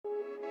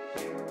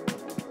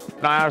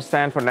NIAR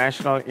stands for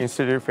National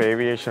Institute for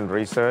Aviation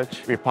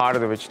Research. We're part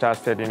of the Wichita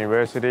State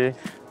University.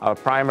 Our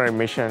primary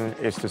mission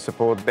is to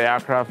support the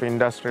aircraft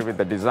industry with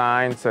the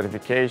design,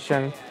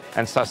 certification,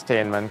 and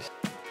sustainment.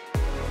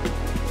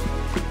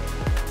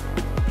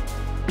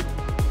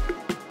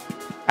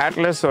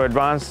 Atlas, or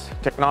Advanced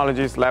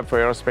Technologies Lab for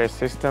Aerospace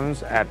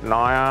Systems at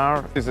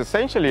NIAR, is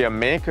essentially a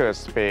maker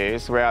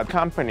space where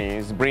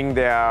companies bring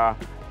their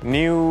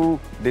new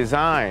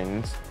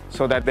designs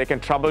so that they can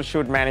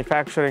troubleshoot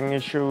manufacturing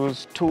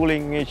issues,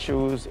 tooling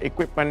issues,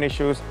 equipment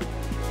issues.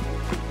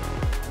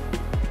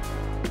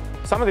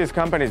 Some of these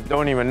companies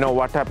don't even know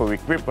what type of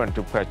equipment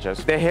to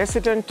purchase. They're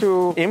hesitant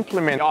to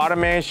implement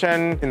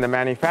automation in the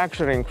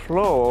manufacturing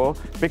flow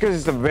because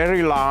it's a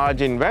very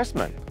large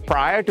investment.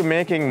 Prior to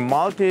making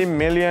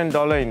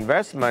multi-million-dollar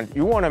investment,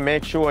 you want to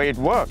make sure it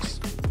works.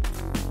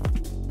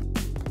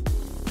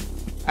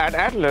 At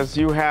Atlas,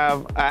 you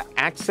have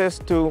access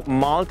to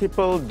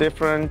multiple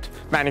different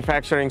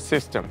manufacturing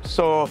systems.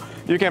 So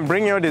you can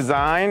bring your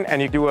design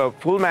and you do a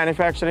full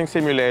manufacturing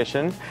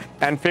simulation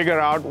and figure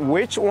out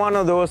which one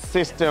of those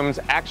systems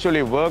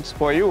actually works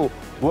for you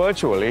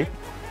virtually.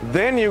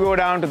 Then you go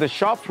down to the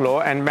shop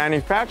floor and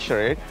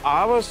manufacture it.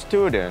 Our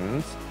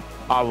students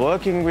are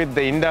working with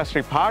the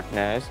industry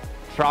partners,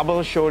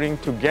 troubleshooting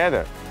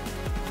together.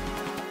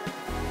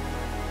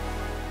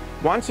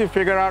 Once you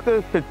figure out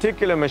the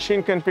particular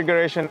machine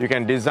configuration, you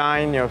can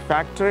design your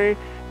factory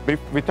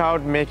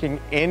without making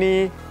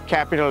any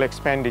capital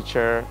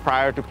expenditure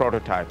prior to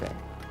prototyping.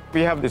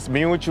 We have this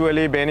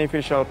mutually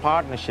beneficial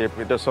partnership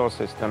with Dassault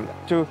Systèmes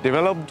to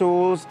develop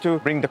tools to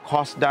bring the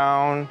cost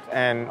down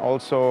and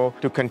also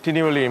to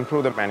continually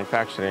improve the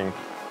manufacturing.